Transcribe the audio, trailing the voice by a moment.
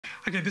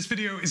Okay, this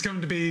video is going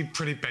to be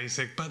pretty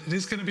basic, but it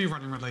is going to be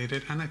running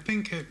related, and I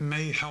think it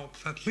may help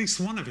at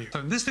least one of you. So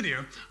in this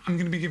video, I'm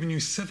going to be giving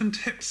you 7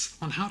 tips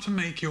on how to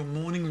make your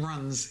morning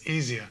runs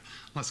easier.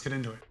 Let's get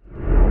into it.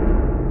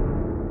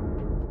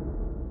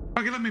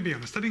 Okay, let me be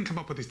honest, I didn't come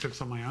up with these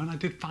tips on my own. I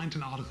did find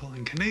an article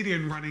in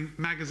Canadian Running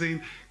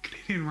magazine.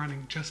 Canadian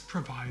Running just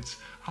provides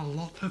a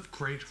lot of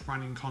great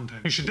running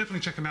content. You should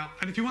definitely check them out.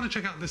 And if you want to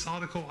check out this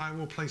article, I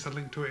will place a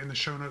link to it in the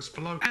show notes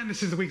below. And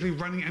this is the weekly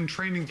running and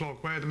training vlog,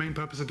 where the main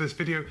purpose of this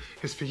video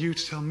is for you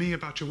to tell me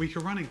about your week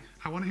of running.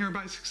 I want to hear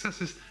about your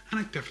successes, and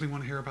I definitely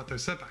want to hear about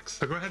those setbacks.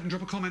 So go ahead and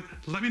drop a comment,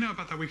 let me know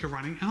about that week of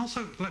running, and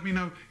also let me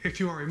know if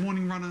you are a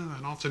morning runner,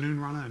 an afternoon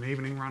runner, an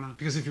evening runner.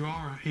 Because if you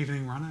are an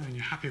evening runner and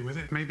you're happy with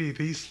it, maybe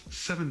these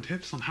 7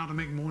 tips on how to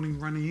make morning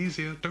running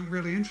easier don't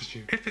really interest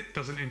you. If it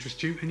doesn't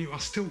interest you and you are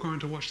still going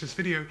to watch this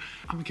video,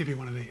 I'm gonna give you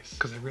one of these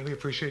because I really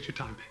appreciate your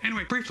time.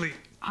 Anyway, briefly,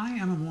 I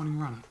am a morning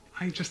runner.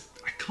 I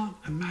can't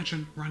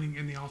imagine running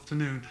in the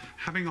afternoon,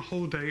 having a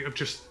whole day of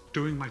just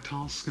doing my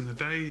tasks in the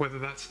day, whether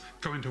that's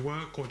going to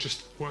work or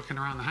just working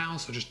around the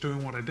house or just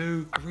doing what I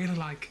do. I really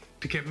like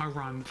to get my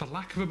run, for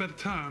lack of a better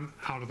term,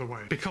 out of the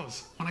way.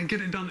 Because when I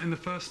get it done in the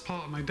first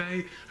part of my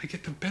day, I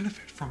get to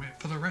benefit from it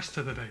for the rest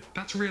of the day.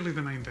 That's really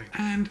the main thing.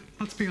 And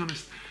let's be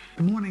honest,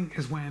 the morning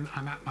is when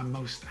I'm at my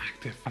most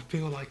active. I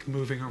feel like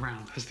moving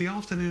around. As the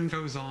afternoon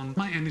goes on,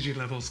 my energy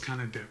levels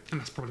kind of dip. And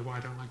that's probably why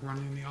I don't like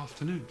running in the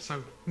afternoon.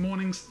 So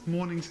mornings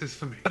is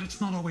for me. But it's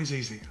not always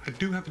easy. I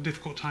do have a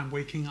difficult time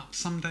waking up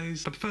some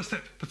days. But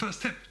the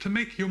first tip to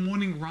make your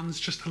morning runs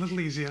just a little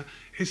easier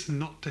is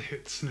not to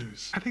hit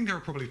snooze. I think there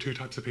are probably 2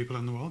 types of people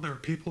in the world. There are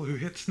people who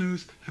hit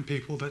snooze and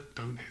people that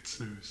don't hit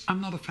snooze.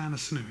 I'm not a fan of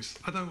snooze,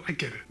 although I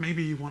get it.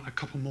 Maybe you want a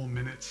couple more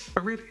minutes.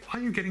 But really, are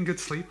you getting good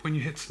sleep when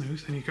you hit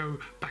snooze and you go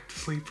back to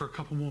sleep for a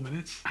couple more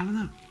minutes? I don't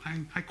know.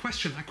 I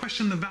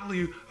question the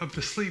value of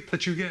the sleep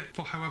that you get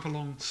for however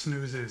long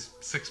snooze is,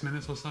 6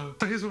 minutes or so.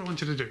 So here's what I want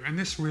you to do. And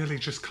this really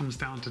just comes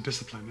down to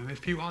discipline. And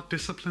if you are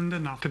disciplined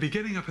enough to be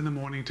getting up in the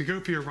morning to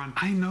go for your run,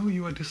 I know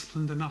you are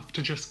disciplined enough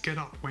to just get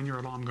up when your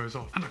alarm goes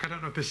off. And look, I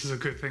don't know if this is a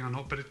good thing or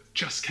not, but it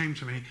just came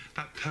to me,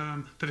 that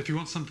term that if you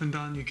want something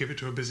done, you give it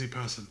to a busy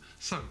person.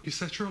 So you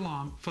set your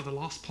alarm for the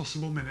last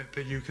possible minute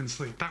that you can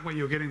sleep. That way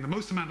you're getting the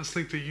most amount of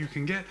sleep that you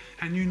can get,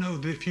 and you know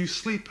that if you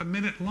sleep a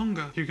minute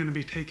longer, you're going to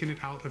be taking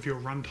it out of your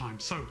run time.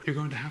 So you're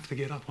going to have to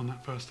get up on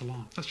that first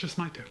alarm. That's just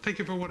my tip. Take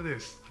it for what it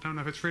is. I don't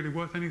know if it's really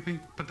worth anything,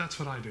 but that's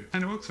what I do.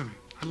 And it works for me.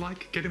 I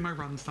like getting my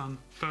runs done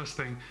first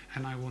thing,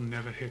 and I will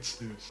never hit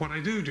snooze. What I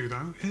do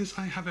though is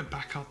I have a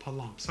backup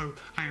alarm. So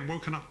I am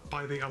woken up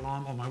by the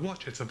alarm on my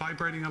watch. It's a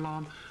vibrating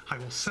alarm. I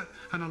will set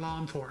an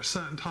alarm for a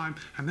certain time,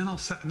 and then I'll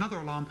set another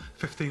alarm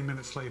 15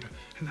 minutes later.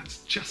 And that's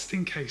just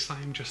in case I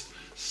am just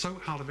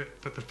so out of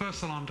it that the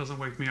first alarm doesn't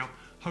wake me up.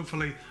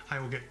 Hopefully I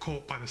will get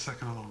caught by the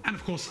second alarm. And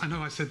of course, I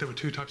know I said there were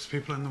 2 types of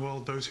people in the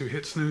world, those who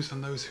hit snooze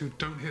and those who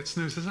don't hit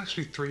snooze. There's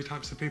actually 3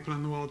 types of people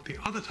in the world. The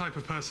other type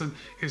of person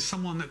is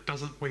someone that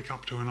doesn't wake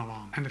up to an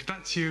alarm. And if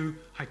that's you,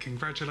 I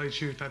congratulate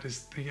you. That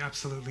is the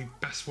absolutely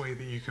best way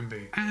that you can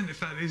be. And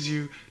if that is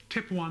you,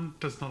 tip 1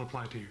 does not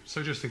apply to you,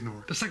 so just ignore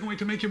it. The second way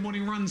to make your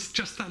morning runs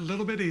just that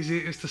little bit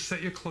easier is to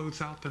set your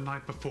clothes out the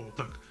night before.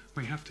 Look,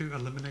 we have to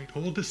eliminate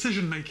all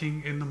decision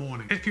making in the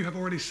morning. If you have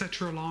already set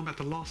your alarm at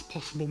the last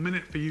possible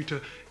minute for you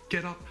to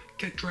get up,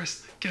 get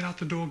dressed, get out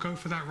the door, go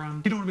for that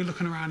run, you don't want to be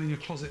looking around in your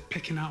closet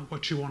picking out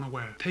what you want to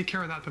wear. Take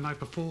care of that the night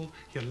before.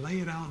 You lay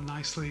it out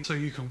nicely so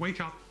you can wake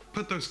up,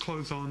 put those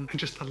clothes on, and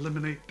just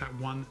eliminate that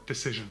one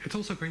decision. It's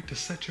also great to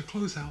set your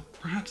clothes out,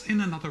 perhaps in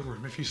another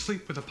room. If you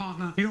sleep with a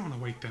partner, you don't want to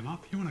wake them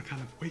up. You want to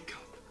kind of wake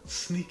up,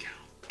 sneak out,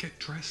 get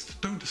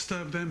dressed, don't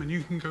disturb them, and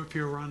you can go for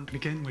your run. And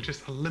again, we're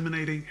just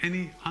eliminating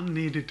any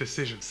unneeded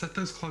decisions. Set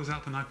those clothes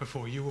out the night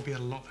before. You will be a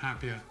lot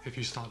happier if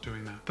you start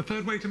doing that. The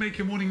third way to make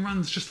your morning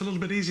runs just a little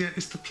bit easier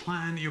is to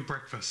plan your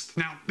breakfast.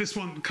 Now, this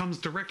one comes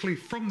directly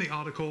from the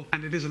article,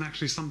 and it isn't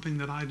actually something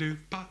that I do,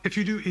 but if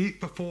you do eat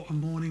before a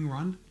morning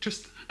run,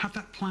 just have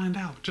that planned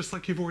out, just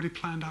like you've already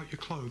planned out your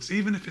clothes,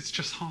 even if it's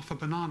just half a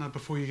banana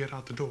before you get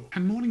out the door.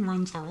 And morning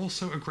runs are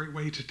also a great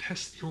way to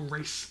test your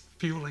race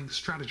fueling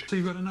strategy. So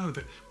you've got to know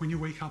that when you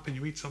wake up and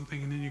you eat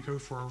something and then you go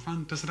for a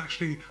run, does it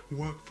actually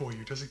work for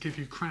you? Does it give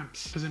you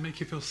cramps? Does it make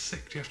you feel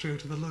sick? Do you have to go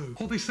to the loo?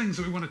 All these things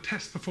that we want to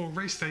test before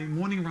race day,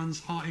 morning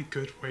runs are a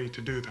good way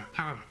to do that.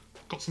 However,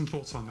 got some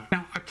thoughts on that.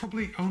 Now, I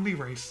probably only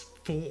race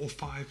 4 or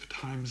 5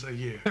 times a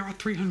year. There are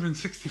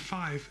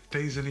 365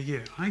 days in a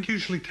year. I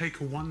usually take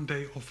 1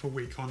 day off a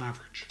week on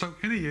average. So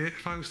in a year,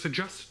 if I was to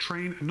just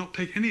train and not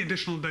take any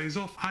additional days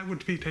off, I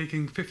would be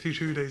taking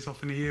 52 days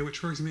off in a year, which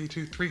brings me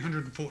to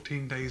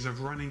 314 days of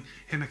running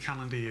in a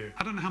calendar year.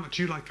 I don't know how much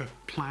you like to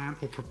plan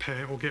or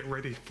prepare or get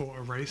ready for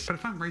a race, but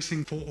if I'm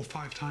racing 4 or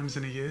 5 times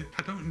in a year,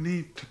 I don't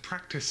need to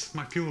practice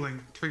my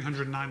fueling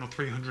 309 or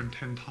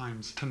 310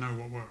 times to know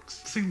what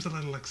works. Seems a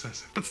little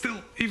excessive. But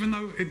still, even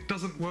though it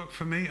doesn't work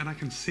for me and I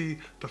can see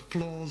the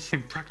flaws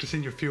in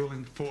practicing your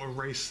fueling for a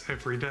race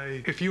every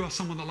day, if you are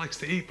someone that likes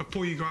to eat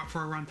before you go out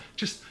for a run,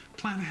 just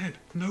plan ahead,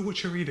 know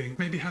what you're eating,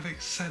 maybe have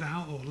it set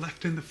out or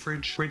left in the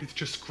fridge, ready to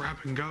just grab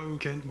and go.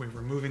 Again, we're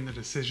removing the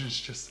decisions,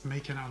 just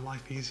making our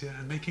life easier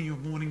and making your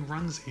morning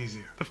runs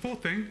easier. The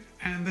fourth thing,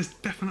 and there's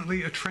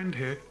definitely a trend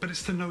here, but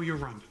it's to know your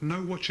run,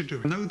 know what you're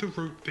doing, know the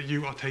route that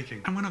you are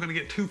taking. And we're not going to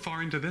get too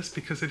far into this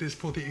because it is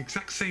for the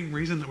exact same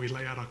reason that we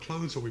lay out our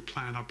clothes or we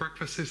plan our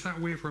breakfast, is that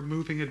we're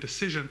removing a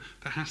decision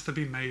that has to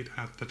be made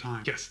at the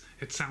time. Yes,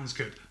 it sounds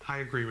good. I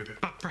agree with it.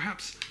 But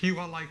perhaps you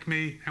are like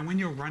me, and when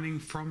you're running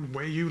from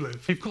where you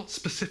live, you've got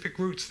specific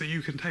routes that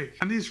you can take.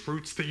 And these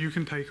routes that you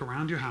can take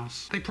around your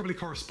house, they probably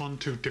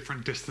correspond to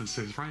different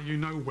distances, right? You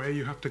know where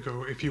you have to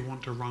go if you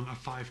want to run a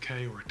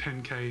 5K or a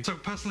 10K. So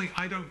personally,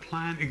 I don't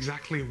plan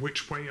exactly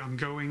which way I'm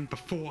going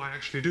before I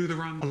actually do the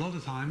run. A lot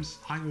of times,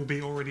 I will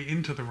be already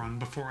into the run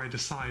before I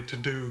decide to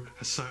do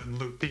a certain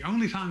loop. The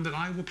only time that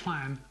I will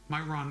plan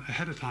my run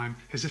ahead of time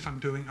is if I'm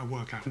doing a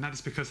workout. And that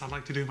is because I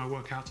like to do my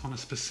workouts on a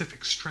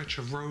specific stretch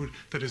of road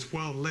that is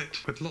well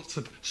lit with lots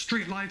of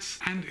street lights,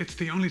 and it's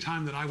the only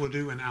time that I will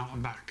do an out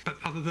and back. But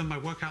other than my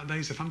workout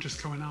days, if I'm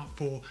just going out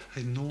for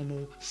a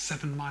normal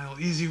 7-mile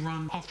easy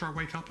run after I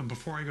wake up and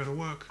before I go to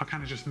work, I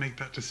kind of just make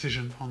that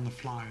decision on the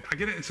fly. I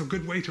get it, it's a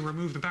good way to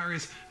remove the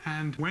barriers,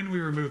 and when we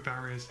remove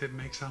barriers, it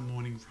makes our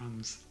morning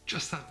runs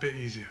just that bit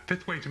easier.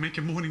 Fifth way to make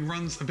your morning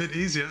runs a bit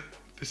easier,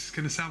 this is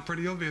going to sound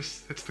pretty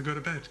obvious, it's to go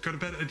to bed. Go to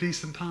bed at a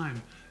decent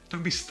time.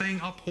 Don't be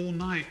staying up all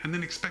night and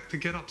then expect to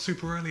get up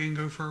super early and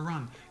go for a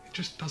run. It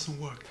just doesn't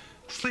work.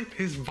 Sleep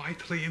is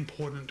vitally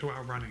important to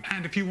our running.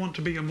 And if you want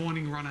to be a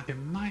morning runner, you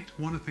might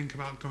want to think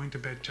about going to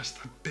bed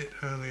just a bit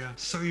earlier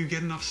so you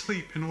get enough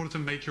sleep in order to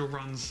make your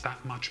runs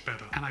that much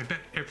better. And I bet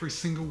every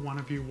single one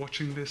of you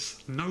watching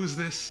this knows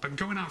this, but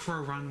going out for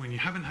a run when you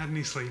haven't had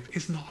any sleep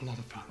is not a lot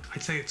of fun.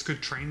 I'd say it's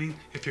good training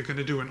if you're going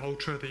to do an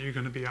ultra that you're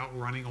going to be out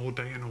running all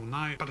day and all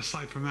night. But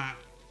aside from that,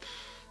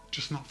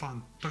 just not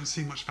fun. Don't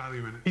see much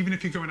value in it. Even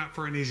if you're going out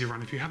for an easy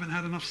run, if you haven't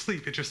had enough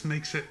sleep, it just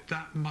makes it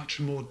that much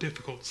more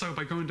difficult. So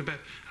by going to bed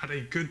at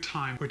a good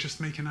time, we're just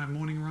making our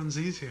morning runs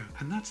easier.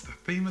 And that's the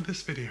theme of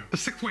this video. The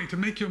sixth way to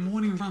make your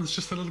morning runs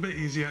just a little bit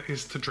easier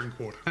is to drink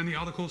water. And the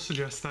article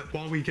suggests that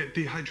while we get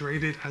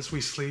dehydrated as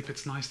we sleep,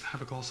 it's nice to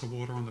have a glass of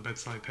water on the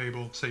bedside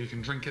table so you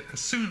can drink it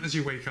as soon as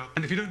you wake up.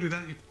 And if you don't do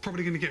that, you're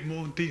probably going to get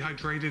more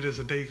dehydrated as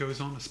the day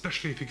goes on,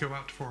 especially if you go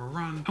out for a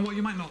run. And while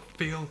you might not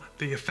feel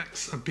the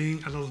effects of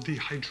being a little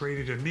dehydrated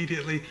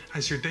immediately,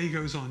 as your day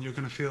goes on, you're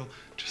going to feel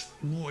just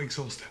more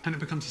exhausted. And it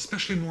becomes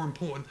especially more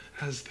important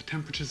as the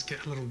temperatures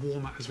get a little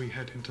warmer as we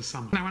head into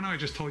summer. Now, I know I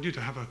just told you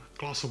to have a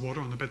glass of water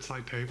on the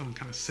bedside table and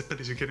kind of sip it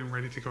as you're getting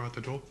ready to go out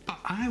the door, but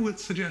I would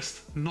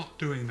suggest not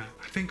doing that.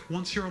 I think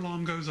once your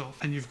alarm goes off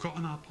and you've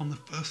gotten up on the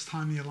first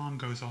time the alarm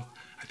goes off,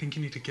 I think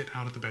you need to get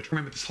out of the bedroom.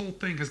 Remember, this whole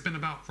thing has been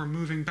about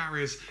removing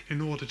barriers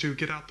in order to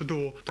get out the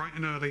door bright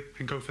and early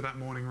and go for that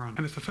morning run.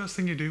 And if the first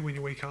thing you do when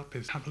you wake up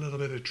is have a little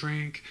bit of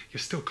drink, you're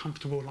still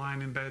comfortable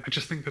lying in bed, I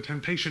just think the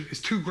temptation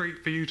is too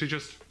great for you to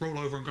just roll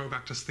over and go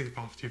back to sleep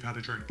after you've had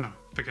a drink. No,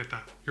 forget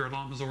that. Your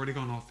alarm has already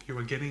gone off. You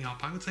are getting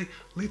up. I would say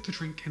leave the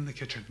drink in the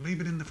kitchen.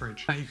 Leave it in the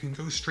fridge. Now you can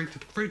go straight to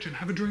the fridge and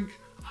have a drink.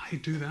 I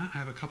do that. I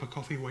have a cup of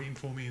coffee waiting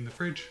for me in the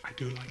fridge. I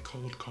do like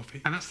cold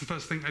coffee. And that's the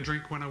first thing I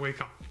drink when I wake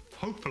up,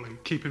 hopefully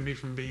keeping me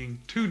from being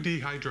too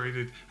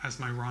dehydrated as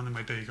my run and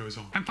my day goes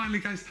on. And finally,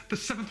 guys, the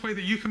seventh way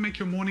that you can make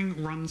your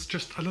morning runs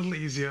just a little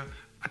easier,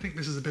 I think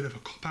this is a bit of a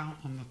cop-out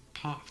on the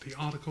part of the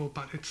article,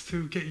 but it's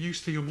to get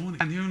used to your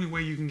morning. And the only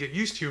way you can get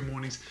used to your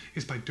mornings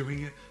is by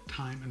doing it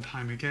time and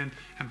time again,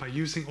 and by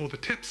using all the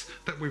tips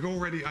that we've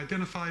already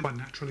identified. We're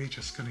naturally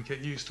just going to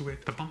get used to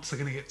it. The bumps are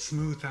going to get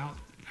smoothed out,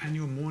 and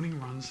your morning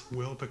runs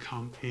will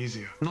become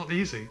easier. Not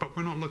easy, but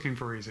we're not looking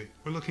for easy.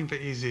 We're looking for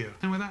easier.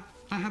 And with that,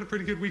 I had a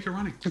pretty good week of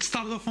running. It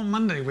started off on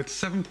Monday with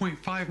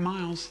 7.5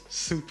 miles,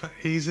 super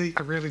easy.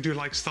 I really do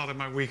like starting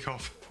my week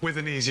off with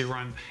an easy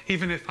run,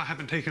 even if I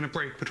haven't taken a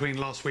break between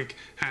last week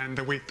and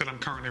the week that I'm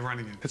currently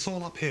running in. It's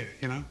all up here,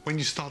 you know, when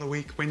you start a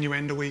week, when you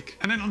end a week.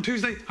 And then on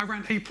Tuesday, I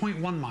ran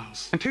 8.1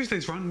 miles. And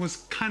Tuesday's run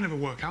was kind of a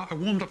workout. I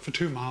warmed up for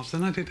 2 miles,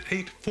 then I did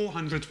 8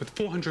 400s with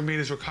 400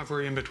 meters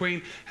recovery in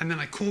between, and then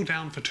I cooled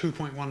down for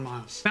 2.1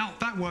 miles. Now,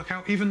 that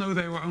workout, even though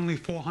they were only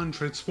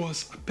 400s,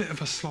 was a bit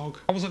of a slog.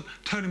 I wasn't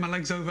turning my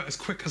legs over as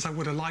quick as I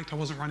would have liked. I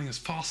wasn't running as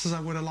fast as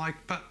I would have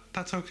liked, but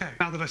that's okay.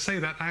 Now that I say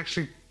that, I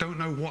actually don't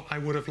know what I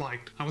would have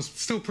liked. I was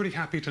still pretty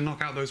happy to knock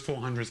out those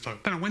 400s though.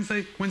 Then on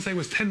Wednesday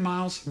was 10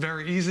 miles,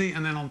 very easy.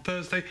 And then on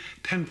Thursday,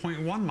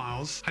 10.1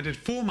 miles. I did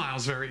 4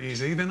 miles very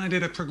easy. Then I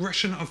did a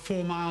progression of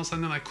 4 miles,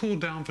 and then I cooled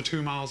down for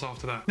 2 miles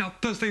after that. Now,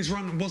 Thursday's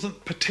run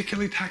wasn't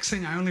particularly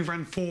taxing. I only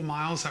ran 4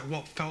 miles at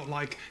what felt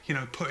like, you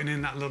know, putting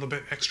in that little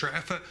bit extra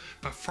effort.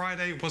 But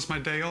Friday was my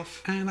day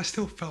off, and I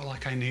still felt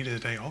like I needed a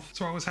day off,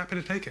 so I was happy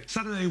to take it.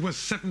 Saturday was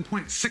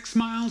 7.6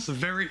 miles,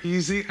 very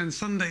easy. And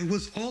Sunday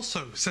was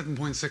also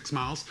 7.6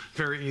 miles,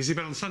 very easy.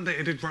 But on Sunday,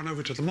 I did run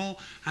over to the mall,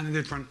 and I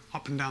did run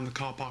up and down the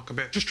car park a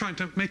bit, just trying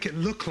to make it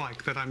look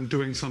like that I'm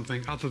doing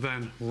something other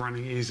than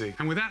running easy.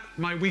 And with that,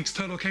 my week's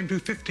total came to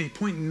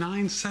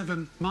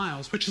 50.97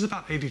 miles, which is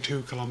about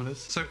 82 kilometers.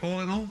 So all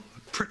in all,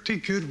 pretty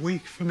good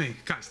week for me.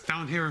 Guys,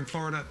 down here in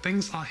Florida,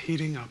 things are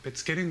heating up.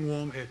 It's getting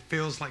warm. It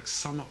feels like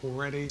summer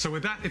already. So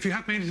with that, if you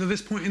have made it to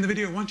this point in the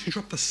video, why don't you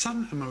drop the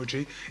sun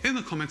emoji in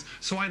the comments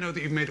so I know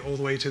that you've made it all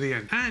the way to the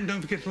end. And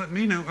don't forget to let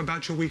me know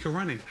about your week of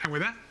running. And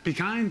with that, be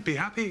kind, be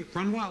happy,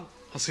 run well.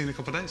 I'll see you in a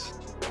couple of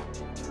days.